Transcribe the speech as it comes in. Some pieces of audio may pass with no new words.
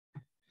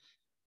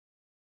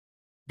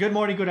Good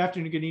morning, good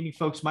afternoon, good evening,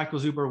 folks. Michael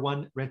Zuber,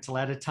 one rental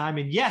at a time.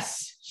 And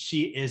yes,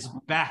 she is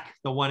back,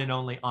 the one and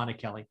only Anna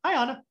Kelly.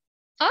 Hi, Anna.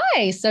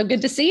 Hi, so good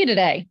to see you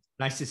today.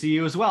 Nice to see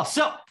you as well.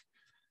 So,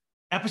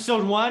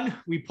 episode 1,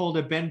 we pulled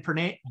a Ben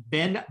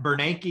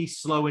Bernanke,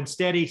 slow and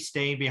steady,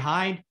 staying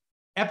behind.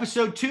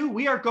 Episode 2,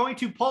 we are going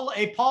to pull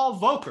a Paul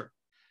Volcker.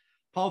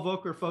 Paul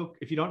Volcker, folk,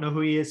 if you don't know who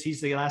he is,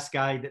 he's the last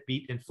guy that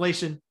beat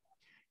inflation.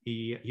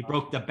 He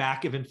broke the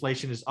back of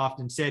inflation, as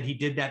often said. He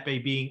did that by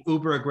being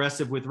uber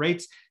aggressive with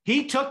rates.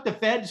 He took the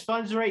Fed's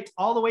funds rate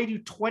all the way to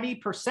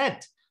 20%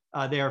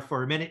 there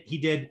for a minute.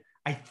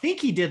 I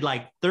think he did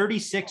like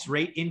 36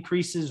 rate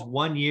increases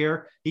one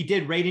year. He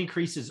did rate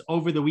increases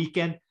over the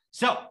weekend.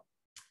 So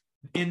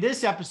in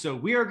this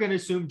episode, we are going to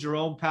assume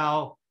Jerome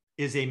Powell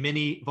is a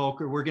mini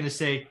Volcker. We're going to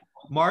say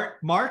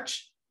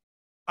March.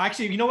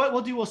 Actually, you know what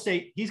we'll do? We'll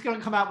say he's going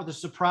to come out with a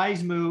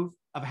surprise move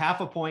of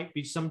half a point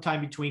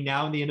sometime between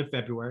now and the end of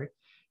February.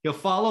 He'll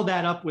follow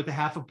that up with a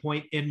half a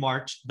point in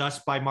March. Thus,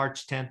 by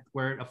March 10th,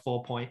 we're at a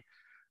full point.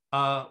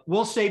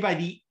 We'll say by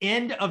the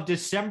end of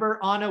December,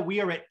 Anna, we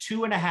are at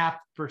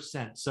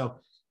 2.5%. So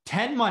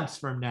 10 months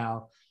from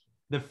now,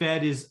 the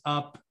Fed is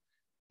up.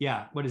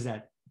 Yeah, what is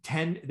that?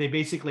 10. They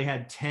basically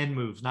had 10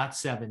 moves, not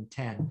 7,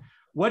 10.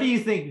 What do you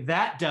think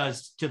that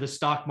does to the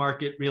stock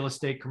market, real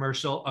estate,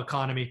 commercial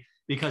economy?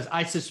 Because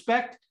I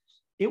suspect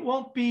it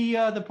won't be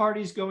the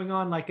parties going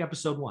on like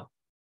episode 1.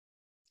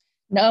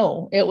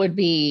 No, it would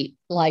be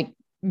like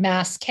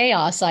mass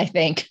chaos, I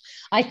think.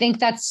 I think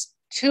that's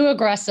too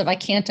aggressive. I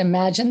can't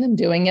imagine them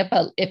doing it.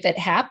 But if it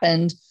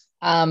happened,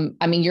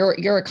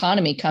 your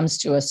economy comes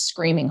to a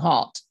screaming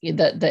halt.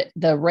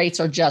 The rates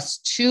are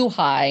just too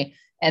high,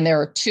 and there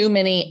are too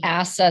many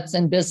assets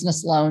and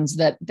business loans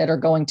that are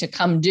going to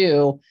come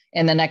due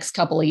in the next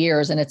couple of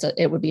years. And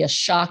it would be a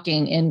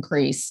shocking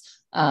increase.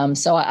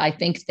 So I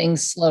think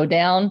things slow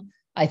down.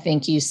 I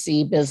think you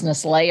see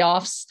business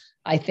layoffs.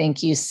 I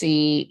think you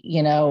see,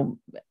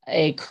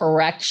 a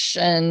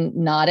correction,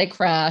 not a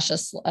crash,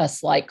 a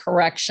slight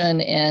correction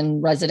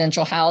in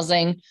residential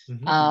housing.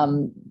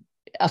 Mm-hmm.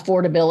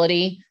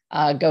 Affordability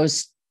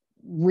goes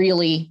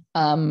really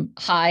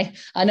high.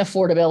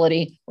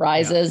 Unaffordability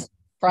rises. Yeah.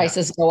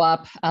 Prices go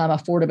up.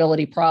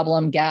 Affordability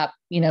problem gap,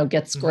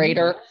 gets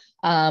greater.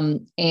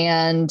 Mm-hmm.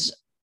 And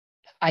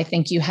I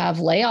think you have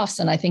layoffs,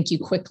 and I think you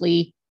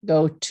quickly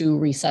go to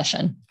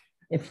recession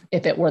if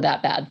it were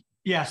that bad.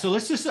 Yeah. So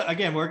let's just,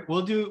 again,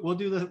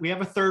 we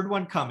have a third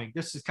one coming.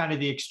 This is kind of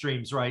the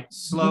extremes, right?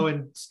 Slow mm-hmm.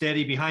 and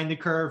steady behind the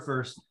curve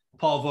versus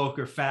Paul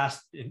Volcker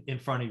fast in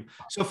front of you.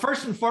 So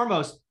first and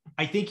foremost,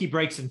 I think he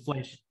breaks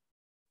inflation.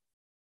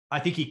 I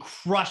think he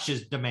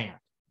crushes demand,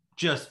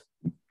 just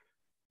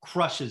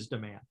crushes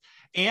demand.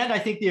 And I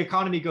think the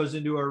economy goes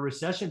into a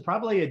recession,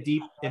 probably a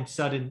deep and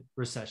sudden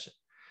recession.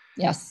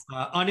 Yes.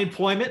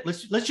 Unemployment,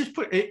 let's just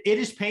put it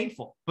is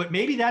painful, but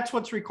maybe that's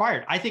what's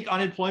required. I think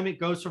unemployment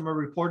goes from a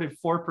reported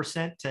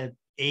 4% to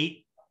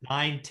 8,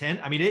 9,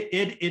 10. I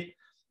mean,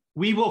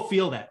 we will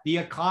feel that. The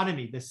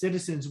economy, the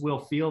citizens will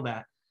feel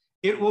that.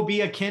 It will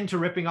be akin to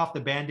ripping off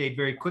the Band-Aid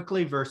very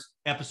quickly versus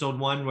episode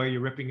 1, where you're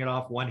ripping it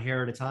off one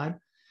hair at a time.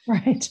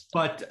 Right.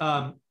 But it's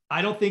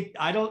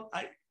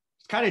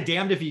kind of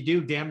damned if you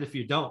do, damned if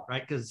you don't,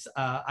 right? Because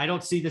I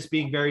don't see this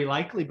being very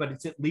likely, but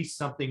it's at least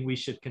something we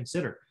should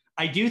consider.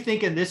 I do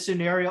think in this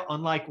scenario,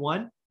 unlike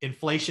one,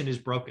 inflation is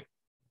broken.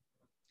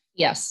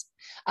 Yes,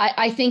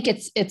 I think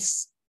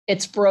it's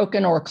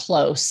broken or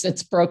close.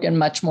 It's broken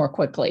much more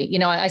quickly.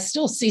 I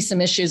still see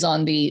some issues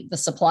on the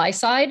supply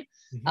side.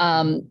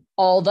 Mm-hmm.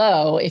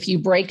 Although if you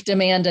break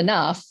demand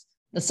enough,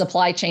 the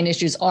supply chain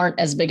issues aren't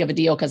as big of a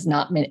deal because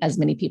not as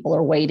many people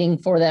are waiting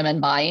for them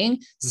and buying.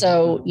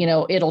 So,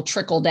 mm-hmm. It'll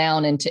trickle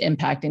down into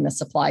impacting the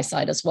supply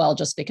side as well,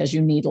 just because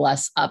you need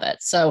less of it.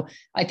 So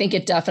I think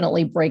it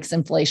definitely breaks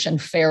inflation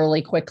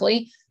fairly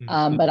quickly,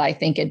 mm-hmm. But I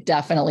think it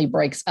definitely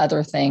breaks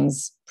other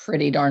things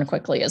pretty darn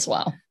quickly as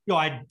well.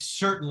 I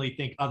certainly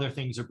think other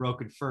things are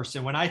broken first.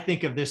 And when I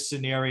think of this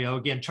scenario,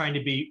 again, trying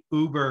to be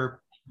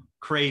uber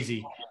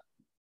crazy,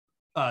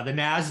 the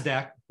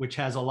NASDAQ, which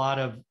has a lot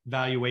of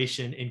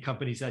valuation in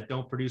companies that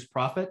don't produce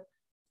profit,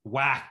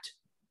 whacked.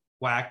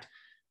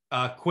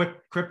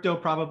 Crypto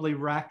probably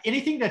whacked.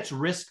 Anything that's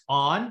risk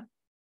on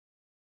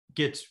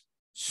gets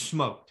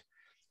smoked.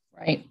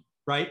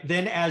 Right.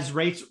 Then as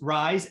rates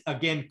rise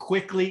again,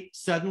 quickly,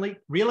 suddenly,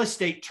 real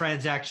estate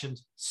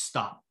transactions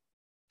stop.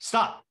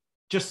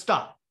 Just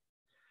stop.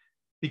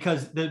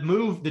 Because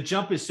the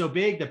jump is so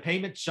big, the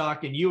payment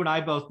shock, and you and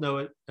I both know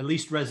it, at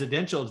least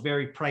residential is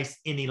very price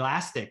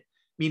inelastic.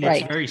 I mean,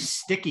 it's very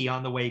sticky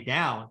on the way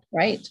down.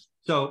 Right.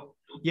 So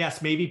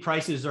yes, maybe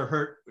prices are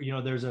hurt.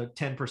 There's a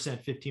 10%,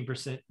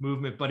 15%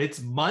 movement, but it's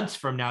months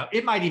from now.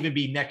 It might even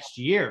be next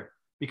year,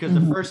 because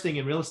mm-hmm. the first thing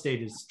in real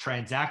estate is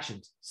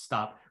transactions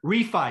stop.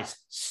 Refis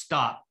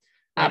stop.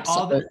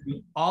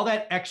 Absolutely. All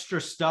that extra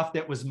stuff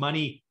that was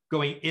money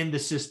going in the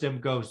system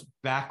goes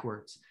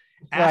backwards.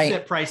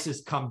 Asset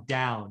prices come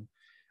down.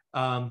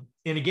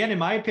 And again, in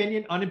my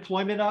opinion,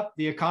 unemployment up,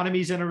 the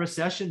economy's in a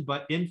recession,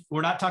 but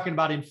we're not talking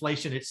about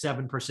inflation at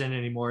 7%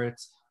 anymore.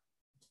 It's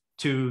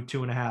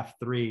 2.5,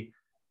 3.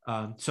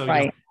 So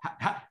Right.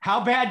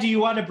 how bad do you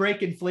want to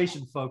break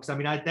inflation, folks? I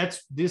mean,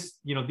 that's this,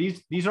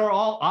 these are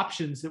all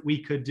options that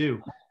we could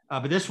do,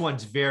 but this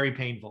one's very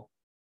painful.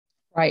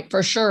 Right,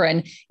 for sure.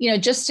 And,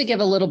 just to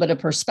give a little bit of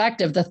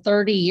perspective, the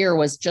 30-year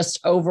was just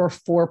over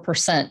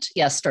 4%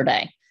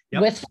 yesterday.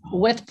 Yep.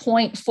 With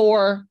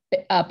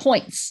 0.4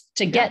 points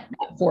to get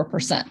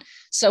 4%.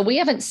 So we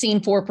haven't seen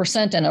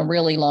 4% in a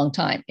really long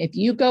time. If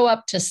you go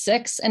up to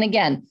 6, and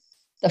again,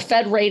 the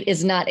Fed rate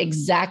is not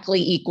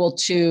exactly equal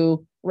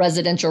to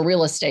residential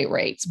real estate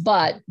rates,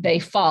 but they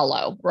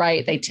follow,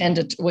 right? They tend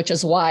to, which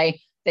is why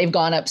they've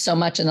gone up so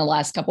much in the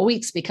last couple of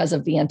weeks, because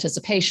of the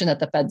anticipation that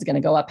the Fed's going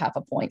to go up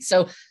 0.5 point.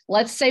 So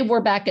let's say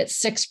we're back at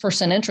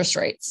 6% interest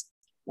rates.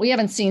 We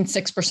haven't seen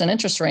 6%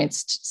 interest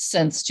rates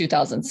since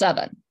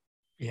 2007.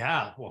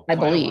 Yeah, well, I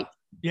believe.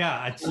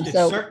 Yeah, it's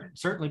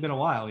certainly been a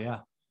while.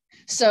 Yeah.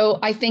 So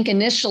I think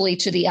initially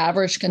to the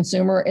average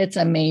consumer, it's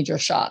a major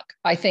shock.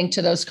 I think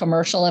to those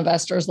commercial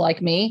investors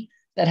like me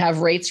that have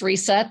rates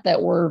reset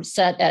that were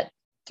set at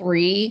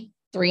 3,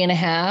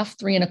 3.5,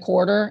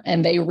 3.25,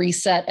 and they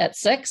reset at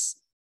 6,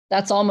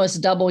 that's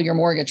almost double your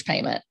mortgage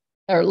payment,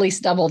 or at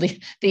least double the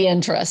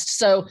interest.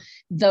 So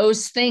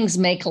those things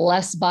make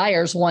less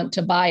buyers want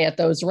to buy at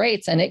those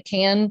rates, and it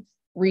can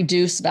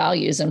reduce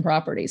values in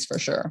properties for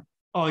sure.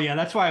 Oh, yeah.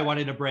 That's why I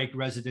wanted to break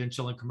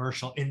residential and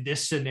commercial in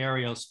this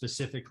scenario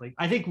specifically.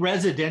 I think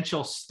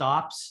residential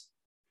stops,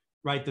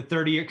 right, the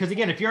 30-year. Because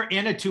again, if you're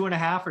in a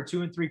 2.5 or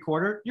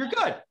 2.75, you're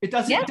good. It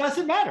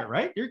doesn't matter,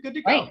 right? You're good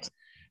to go. Right.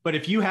 But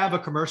if you have a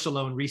commercial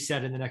loan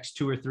reset in the next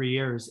 2 or 3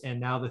 years, and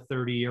now the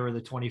 30-year or the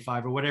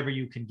 25 or whatever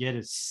you can get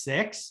is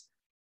 6,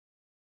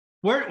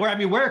 where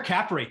are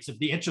cap rates if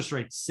the interest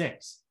rate's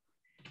 6?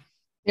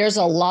 There's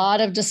a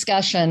lot of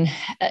discussion,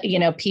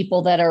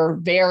 people that are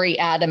very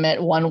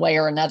adamant one way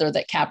or another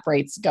that cap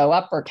rates go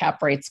up or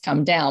cap rates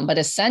come down. But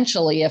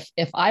essentially,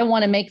 if I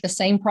want to make the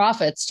same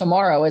profits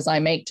tomorrow as I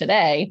make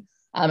today,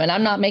 and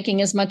I'm not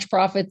making as much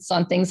profits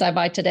on things I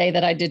buy today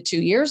that I did 2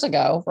 years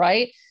ago,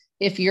 right?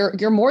 If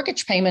your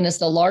mortgage payment is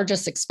the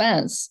largest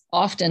expense,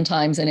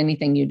 oftentimes in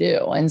anything you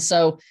do. And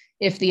so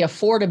if the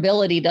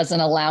affordability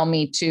doesn't allow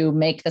me to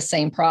make the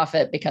same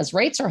profit because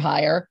rates are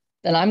higher,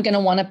 then I'm going to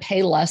want to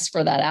pay less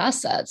for that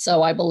asset.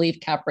 So I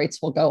believe cap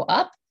rates will go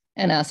up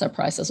and asset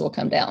prices will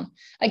come down.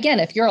 Again,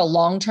 if you're a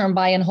long-term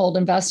buy and hold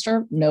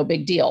investor, no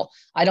big deal.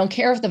 I don't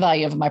care if the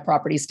value of my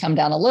properties come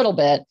down a little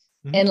bit,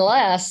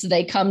 unless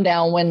they come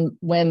down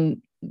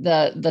when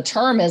the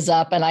term is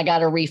up and I got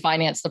to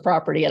refinance the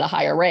property at a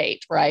higher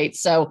rate, right?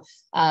 So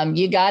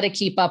you got to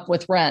keep up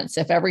with rents.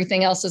 If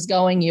everything else is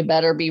going, you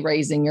better be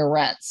raising your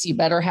rents. You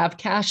better have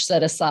cash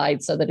set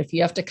aside so that if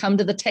you have to come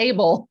to the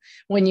table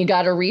when you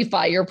got to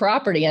refi your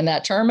property and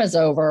that term is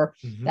over,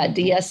 that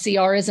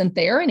DSCR isn't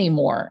there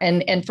anymore.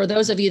 And for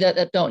those of you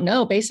that don't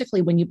know,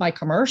 basically when you buy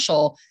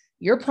commercial,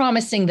 you're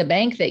promising the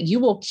bank that you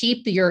will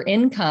keep your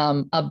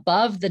income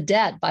above the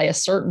debt by a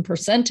certain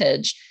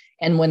percentage.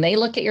 And when they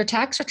look at your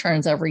tax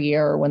returns every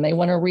year, or when they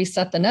want to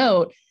reset the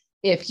note,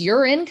 if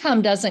your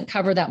income doesn't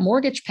cover that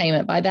mortgage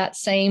payment by that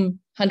same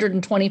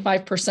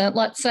 125%,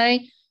 let's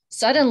say,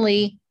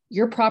 suddenly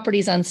your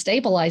property's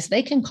unstabilized.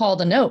 They can call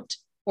the note,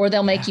 or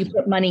they'll make you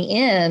put money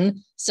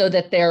in so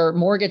that their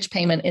mortgage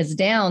payment is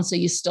down. So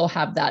you still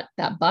have that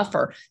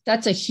buffer.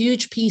 That's a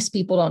huge piece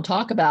people don't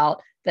talk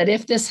about, that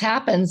if this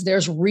happens,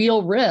 there's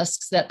real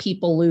risks that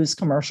people lose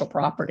commercial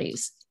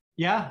properties.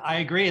 Yeah, I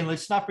agree. And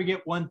let's not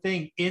forget one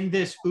thing in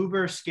this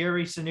uber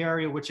scary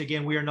scenario, which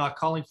again, we are not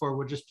calling for.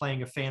 We're just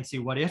playing a fancy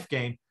what if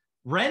game.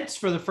 Rents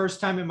for the first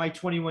time in my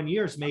 21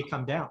 years may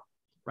come down,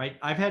 right?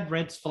 I've had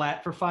rents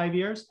flat for 5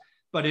 years,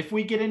 but if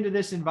we get into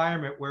this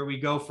environment where we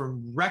go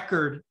from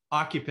record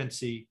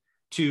occupancy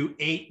to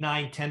 8,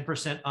 9,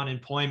 10%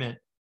 unemployment,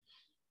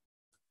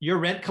 your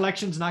rent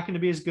collection is not going to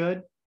be as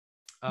good.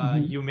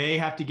 You may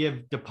have to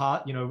give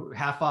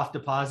half off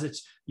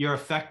deposits. Your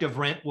effective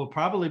rent will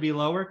probably be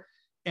lower.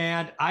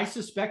 And I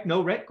suspect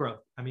no rent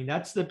growth. I mean,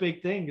 that's the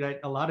big thing that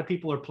a lot of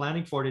people are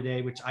planning for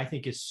today, which I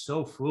think is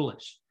so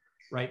foolish,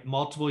 right?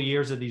 Multiple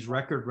years of these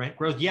record rent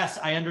growth. Yes,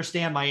 I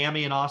understand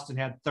Miami and Austin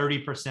had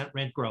 30%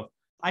 rent growth.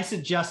 I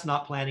suggest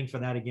not planning for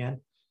that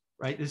again,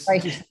 right? This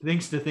is just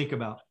things to think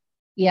about.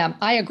 Yeah,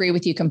 I agree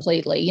with you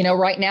completely.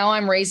 Right now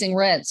I'm raising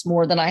rents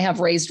more than I have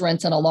raised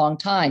rents in a long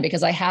time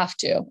because I have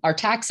to. Our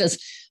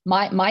taxes,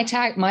 my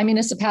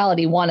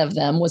municipality, one of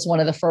them was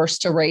one of the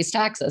first to raise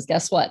taxes.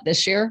 Guess what?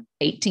 This year,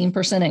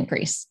 18%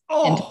 increase.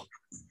 Oh,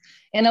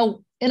 in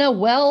a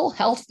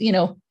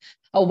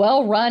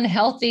well-run,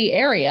 healthy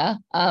area.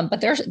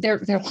 But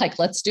they're like,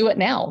 let's do it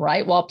now,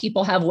 right? While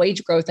people have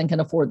wage growth and can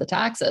afford the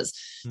taxes.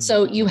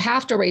 So you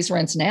have to raise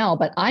rents now.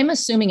 But I'm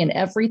assuming in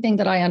everything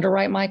that I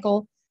underwrite,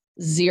 Michael,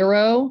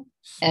 0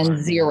 and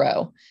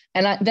 0.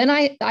 And then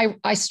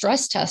I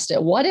stress test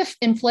it. What if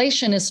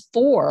inflation is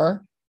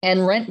 4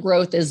 and rent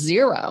growth is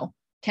 0?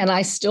 Can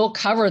I still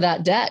cover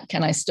that debt?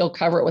 Can I still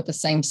cover it with the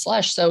same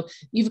slush? So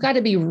you've got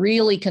to be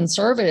really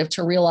conservative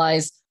to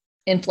realize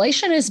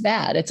inflation is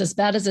bad. It's as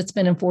bad as it's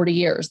been in 40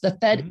 years. The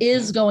Fed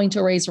is going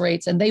to raise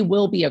rates and they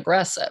will be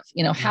aggressive.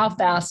 How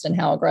fast and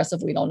how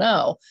aggressive, we don't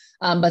know.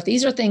 But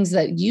these are things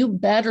that you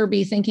better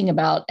be thinking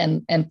about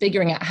and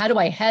figuring out, how do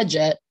I hedge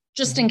it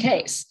just in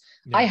case?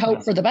 Yeah. I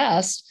hope for the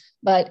best,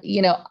 but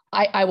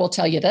I will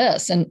tell you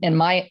this, and in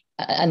my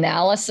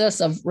analysis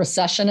of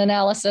recession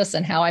analysis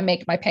and how I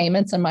make my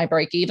payments and my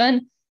break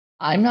even,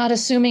 I'm not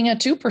assuming a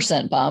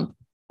 2% bump.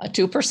 A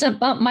 2%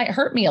 bump might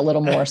hurt me a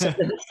little more. So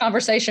this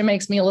conversation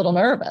makes me a little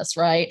nervous,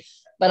 right?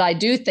 But I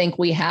do think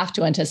we have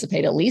to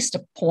anticipate at least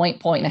a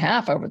point and a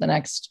half over the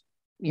next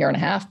year and a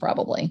half,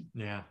 probably.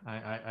 Yeah,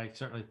 I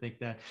certainly think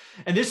that.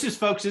 And this is,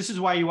 folks, this is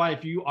why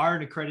if you are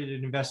an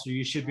accredited investor,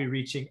 you should be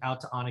reaching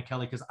out to Anna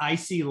Kelly, because I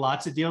see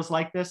lots of deals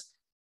like this.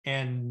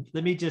 And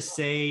let me just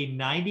say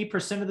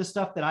 90% of the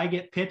stuff that I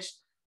get pitched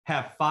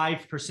have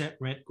 5%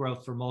 rent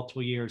growth for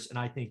multiple years. And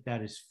I think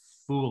that is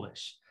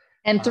foolish.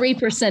 And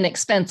 3%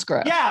 expense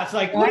growth. Yeah, it's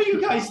like, what are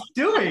you guys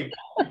doing?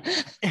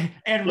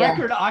 And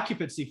record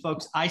occupancy,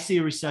 folks. I see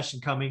a recession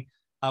coming.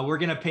 We're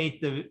going to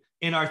paint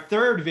in our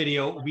third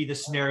video will be the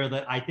scenario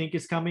that I think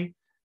is coming.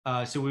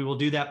 So we will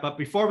do that. But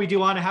before we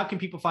do, Anna, how can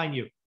people find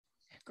you?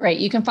 Great.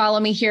 You can follow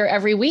me here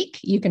every week.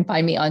 You can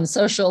find me on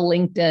social,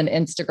 LinkedIn,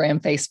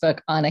 Instagram, Facebook,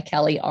 Anna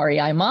Kelly,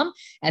 REI Mom.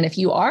 And if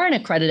you are an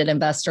accredited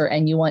investor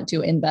and you want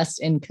to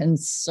invest in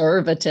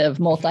conservative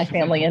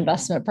multifamily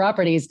investment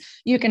properties,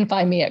 you can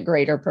find me at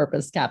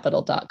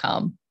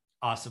greaterpurposecapital.com.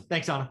 Awesome.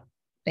 Thanks, Anna.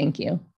 Thank you.